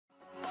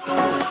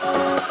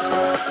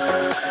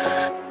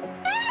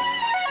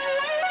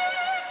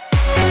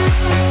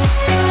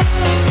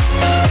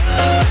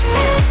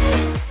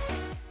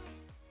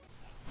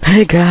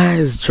Hey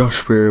guys,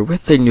 Josh here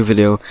with a new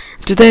video.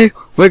 Today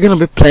we're gonna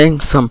be playing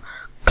some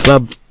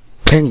Club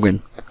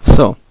Penguin.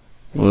 So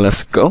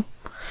let's go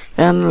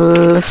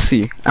and let's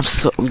see. I'm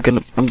so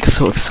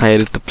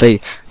excited to play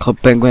Club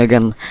Penguin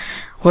again.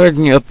 What are the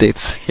new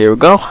updates? Here we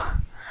go.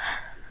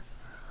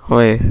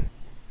 Wait,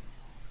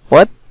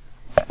 what?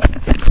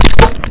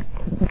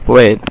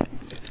 Wait,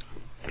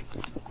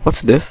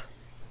 what's this?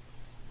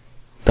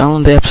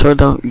 Download the App Store,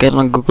 get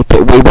on Google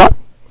Play. Wait, what?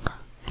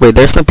 Wait,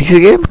 there's no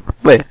PC game?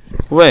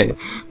 Wait,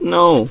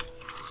 no,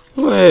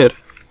 wait.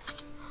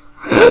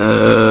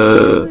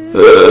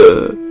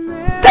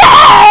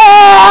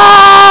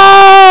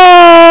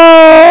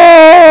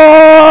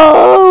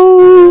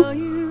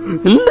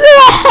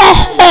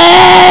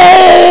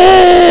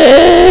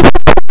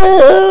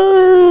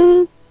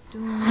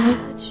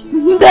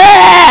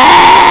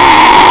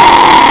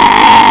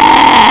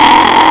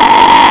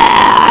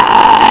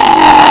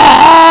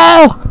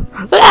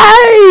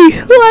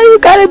 Why you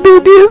gotta do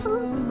this?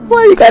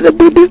 Why you gotta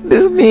do this,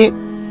 Disney?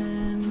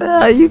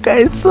 You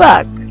guys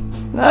suck.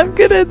 I'm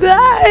gonna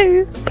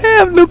die. I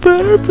have no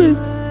purpose.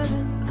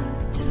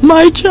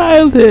 My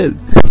childhood.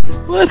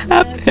 What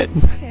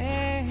happened?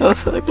 I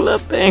was a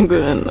Club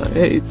Penguin. I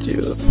hate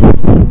you.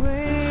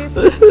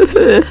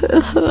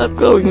 I'm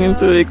going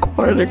into a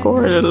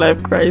quarter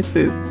life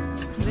crisis.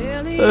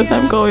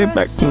 I'm going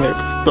back to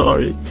my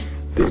story.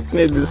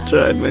 Disney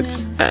destroyed my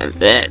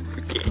childhood.